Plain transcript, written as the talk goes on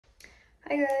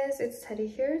Hi guys, it's Teddy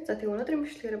here. За тэгээ өнөөдрийн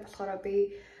бичлэгээр болохоор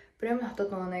би Bremen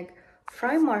хотод нэг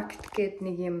FREIMARKT гэдэг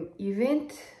нэг юм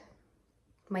ивент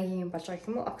маягийн болж байгаа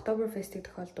юм уу? Oktoberfest-ийг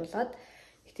тохиолдуулаад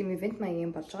их тийм ивент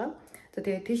маягийн болж байгаа. За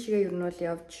тэгээ тийшээ ер нь бол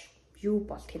явж юу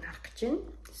болдгийг харах гэж байна.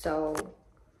 So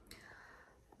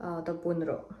одоо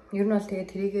бүүнрөө ер нь бол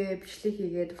тэгээ тэрийгэ бичлэг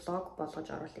хийгээд влог болгож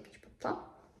оруулах гэж бодлоо.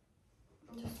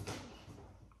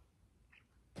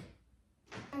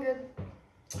 Ингээд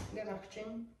гарах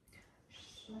чинь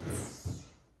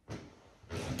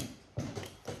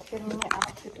тэгэхээр миний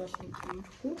outfit бол нэг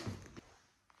юмрхүү.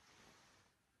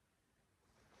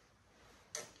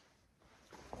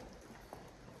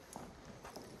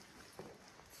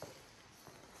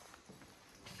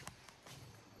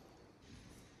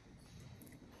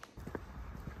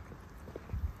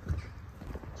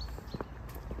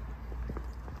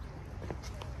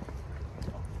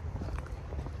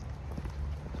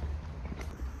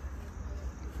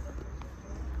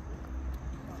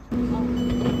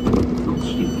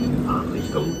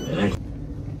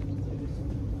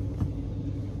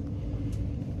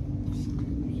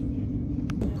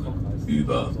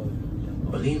 Über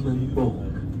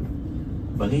Bremen-Burg,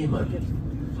 Bremen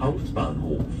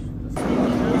Hauptbahnhof.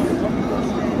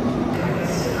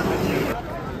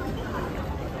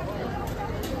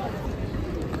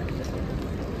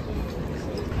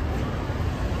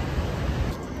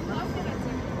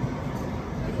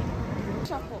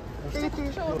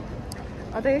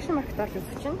 Одоо FREIMARKT орж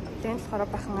үзэж чинь. Тэнд болохоор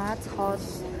бахан Аз хоол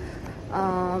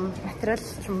материал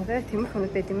ч юм уу тиймэрхүү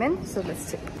юмуд байд юм байна. So let's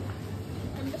check.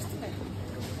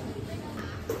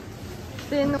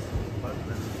 Then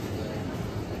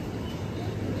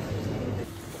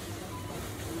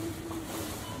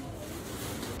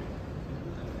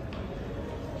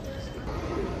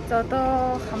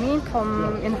одоо хамгийн том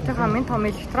энэ хотын хамгийн том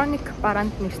электроник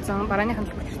бараанд нэрсэн, барааныхан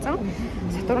төлөвт нэрсэн.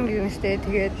 Сатурн гэдэг нэртэй.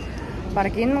 Тэгээд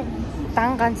баг энэ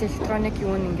дан ганц электроник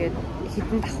юу нэгээд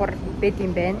хитэн давхар байд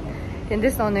юм байна.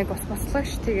 Тэндээс нэг бас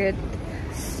бослогч тэгээд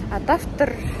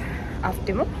адаптер авт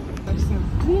юм уу?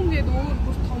 Түүн гээд өөр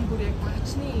бүр том бүр яг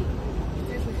багчны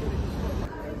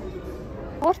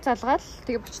уур залгаал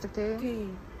тэгээ бочдог тий.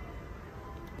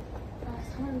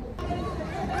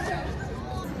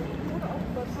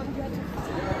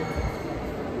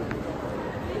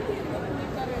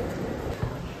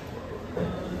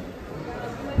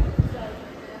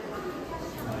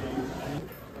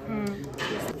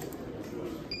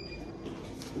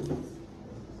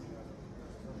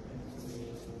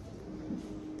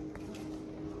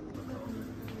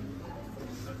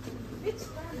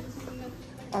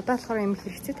 Одоо болохоор юм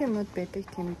хэрэгцээтэй юмнууд байдаг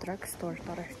тийм drug store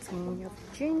доор ирсэн явж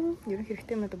гин. Ерөн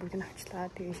хэрэгтэй юмнуудаа бүгдийг авчлаа.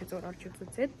 Тэгээд зур орж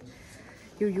үзээд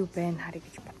юу байна харъя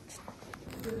гэж бодож байна.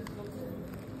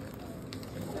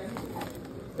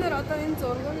 Тэр одоо энэ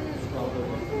зураг нь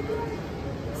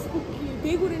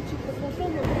дээгүүрийн чиг болов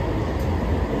уу?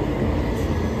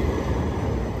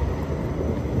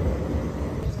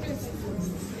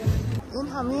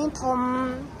 Энэ хамгийн том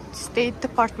State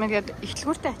Department гэдэг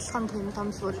ихлгүүртэй адилхан тийм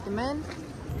том зүйл юм байна.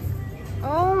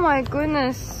 Oh my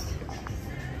goodness.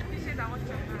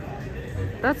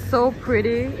 That's so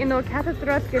pretty. You know,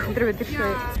 cathedral гэдэг дээр байдаг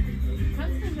шүү.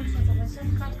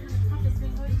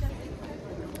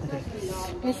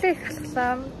 Нилээ их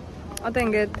алхлаа. Одоо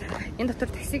ингээд энэ дотор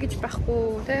такси гэж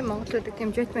байхгүй тийм Монгол байдаг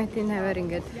тийм jetmate-ийн хаваар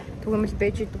ингээд түгээмэл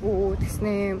байж идэггүй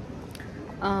тэснээ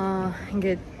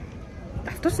ингээд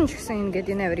автобусан ч гэсэн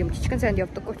ингээд энэ аваар юм жижигхэн цаанд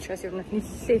явдаггүй учраас ер нь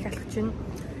нэлээ их алхаж байна.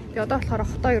 Тэгээ одоо болохоор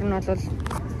хотоо ер нь бол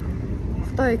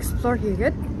хотоо explore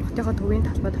хийгээд хотынхоо төвийн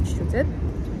талбайд очиж үзээд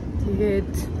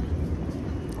тэгээд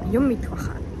юм мэдэх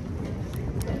баха.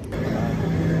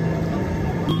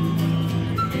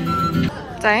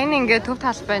 За энэ ингээд төв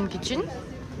талбай гэж байна.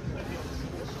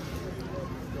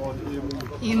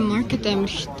 Ийм маркет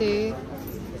амирхтэй.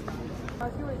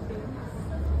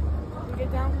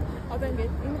 Ингээд одоо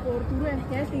ингээд энэ 3-4 анх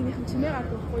яалтынхын чимээ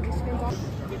гарах байхгүй жишгэн зов.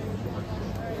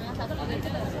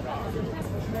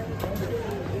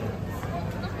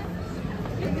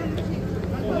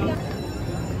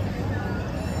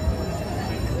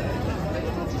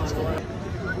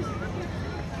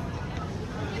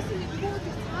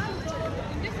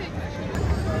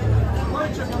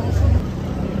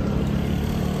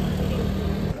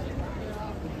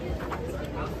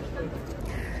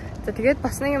 За тэгээд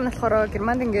бас нэг юм болохоор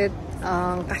Германд ингээд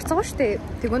гарцгаа штэ.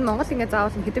 Тэгвэл Монгол ингээд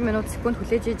заавал хэдэн минут секунд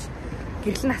хүлээж иж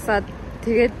гэрлэн хасаад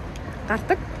тэгээд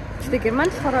гардаг. Гэтэ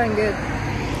Германд болохоор ингээд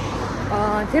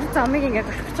тэр замыг ингээд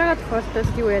гарах гэж байгаа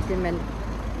тохиолдолд юу яд юм бэ?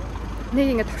 Нэг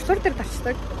ингээд товчлуур дээр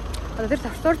тарчдаг. Одоо тэр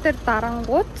товчлуур дээр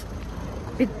дарангууд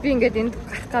би ингээд энд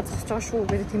гарах гэж зогсож байгаа шүү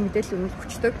гэдэг тийм мэдээлэл өгөх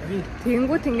хүчтэй.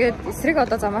 Тэгэнгүүт ингээд эсрэг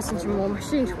одоо замаас ч юм уу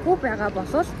машин ирэхгүй байгаа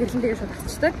болвол гэрлэнтэйгээ шууд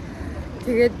авчдаг.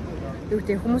 Тэгээд юу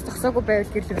гэдэг хүмүүс зогсоогүй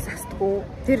байвал гэрлээс хасдаггүй.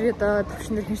 Тэр одоо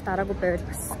төвшин дээр хинч дараагүй байвал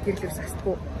бас гэрлээс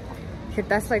хасдаггүй. Тэгэхээр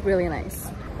that's like really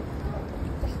nice.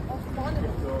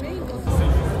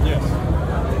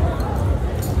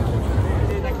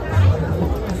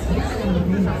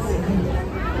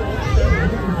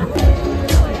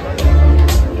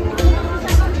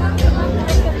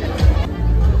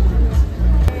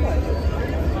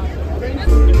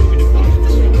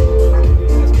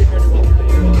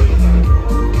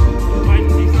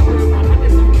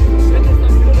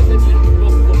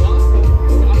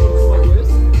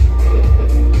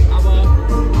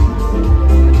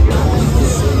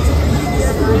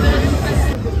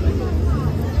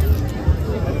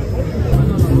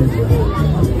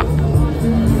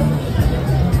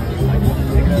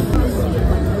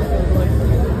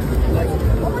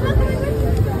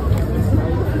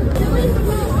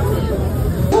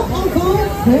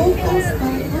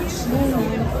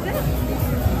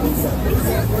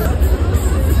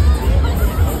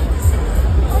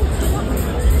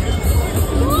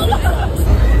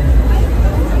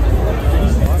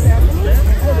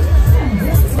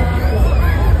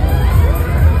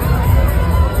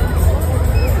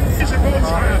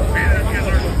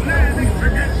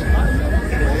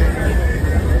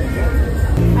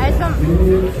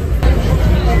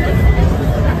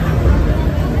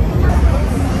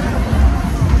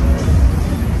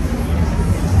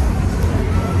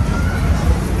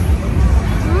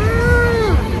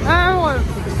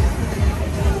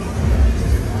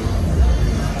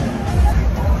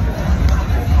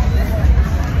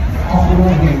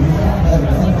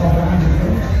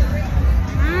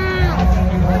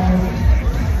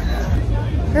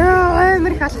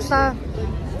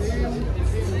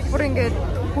 Бүр ингээд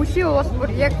хүлийн уул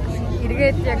бүр яг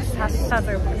эргээд яг саллаа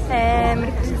заяа амар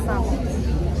их гэсэн.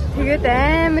 Тэгээд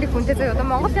амар их үнэтэй заяа. Одоо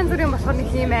Монгол янз бүрийн болохоор нэг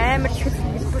юм амар их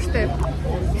хэлбэр штэ.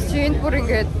 Чи энд бүр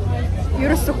ингээд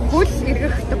ерөөсө хөл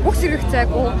эргэхтэй бүх зэрэг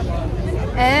цайгүй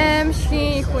аим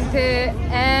шиг их үнэтэй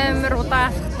амар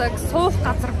удаалхдаг суух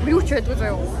газар юу ч байдгүй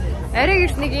заяа. Арай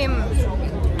гэрс нэг юм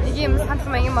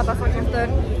санал маягийн болоод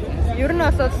үнэхээр ер нь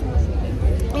бол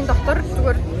энэ доктор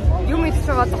зүгээр юм идэж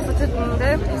байгаа зогсож байна те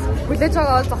хүлээж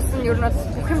байгаа зогсон ер нь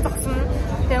бүх юм зогсон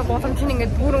тэгээ гуламж нь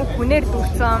ингээд бүрэн хүнээр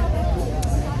дүүрсэн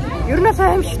ер нь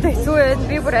аимшигтай хэцүү байна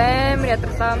би бүр амар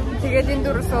ядарлаа тэгээд энэ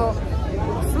дөрөсөө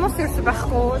усмус ерөөсөй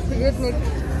байхгүй тэгээд нэг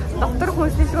доктор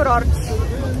хүнслэлгээр орж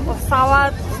ус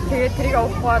аваад тэгээд тэрийг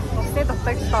авахад усны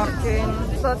дотогт орж ийн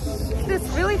so it's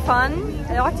really fun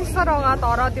яачсараагаад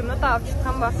ороод юмудаа авч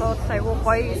чадсан болоод айгүй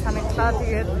гоё санагдлаа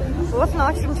тэгээд уул нь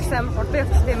очром гэсэн амар хурдан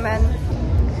явчихсан юм байна.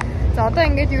 За одоо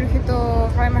ингээд ерөнхийдөө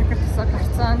FREIMARKT-аас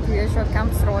гарцсан тэгээд шууд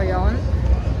кампус руу явна.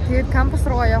 Тэгээд кампус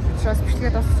руу явах учраас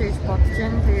бичлэгээ дуусгах гэж бодож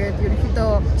байна. Тэгээд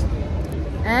ерөнхийдөө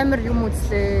амар юм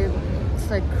үзлээ. It's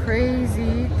like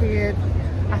crazy. Тэгээд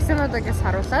асуунуудаас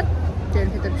харуулад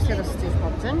ерөнхийдөө бичлэгээ дуусгах гэж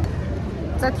бодож байна.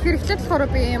 За тэгэхээр эхлээд болохоор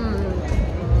би юм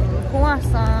хүн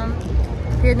авсан.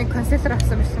 Тэгээд нэг консилер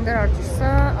авсан бичлэгэн дээр орж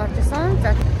ирсэн.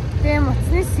 За тэгээд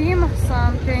утасны сим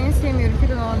авсан. Тэгээд энэ сим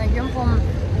ерөнхийдөө нэг юм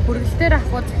хүргэлтээр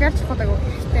авах захиалж чадах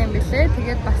хэрэгтэй юм билээ.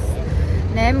 Тэгээд бас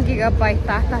 8 GB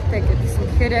дататай гэдгийгсэн.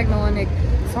 Тэгэхээр яг нөгөө нэг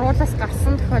сургуулиас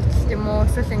гарсан тохиолдолд юм уу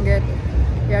эсвэл ингээд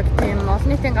яг тийм олон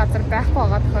нийтийн газар байхгүй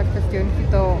байгаа тохиолдолд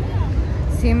ерөнхийдөө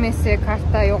симээсээ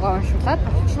карта юугаа уншуулад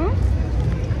авчихна.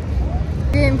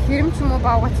 Тийм хэрэм ч юм уу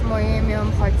баавгач юм уу юм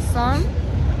хоцсон.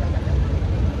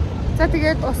 За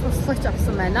тэгээд ус услагч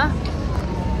авсан байна.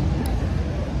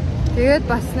 Тэгээд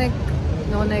бас нэг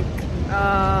нөгөө нэг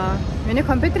миний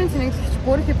компьютерийн зэнэглэгч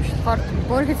бүрхий биш болохоор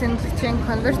бүрхий зэнэглэгчийн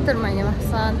конвертер маань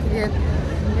авсан. Тэгээд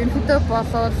ерөнхийдөө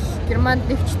болоод Германд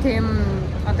нэвч тийм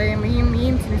одоо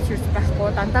ийм зэнэглэгч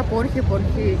байхгүй дандаа бүрхий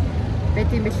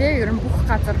байт юм билээ. Ер нь бүх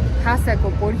газар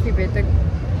хаасаагүй бүрхий байдаг.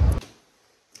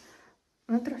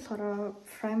 Өнөөдөр болохоор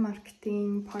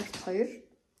FREIMARKT-ийн part 2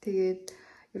 тэгээд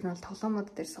ер нь бол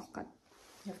тоглоомод дээр суух гээд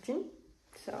явж байна.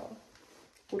 So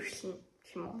үргэлжлэн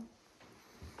юм уу?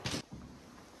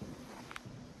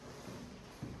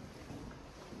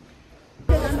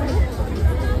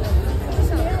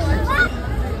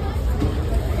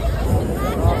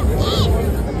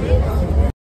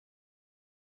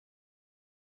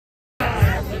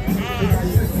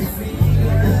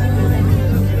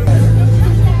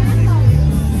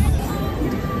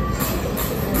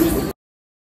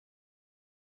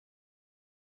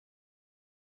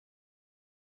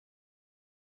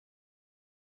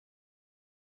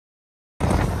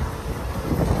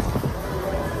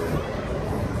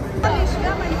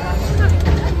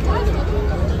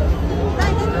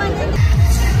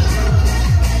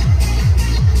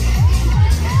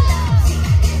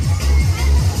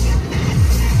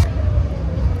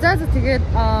 тэгээд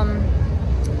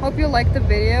hope you like the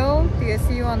video.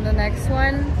 See you on the next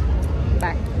one.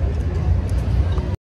 Bye.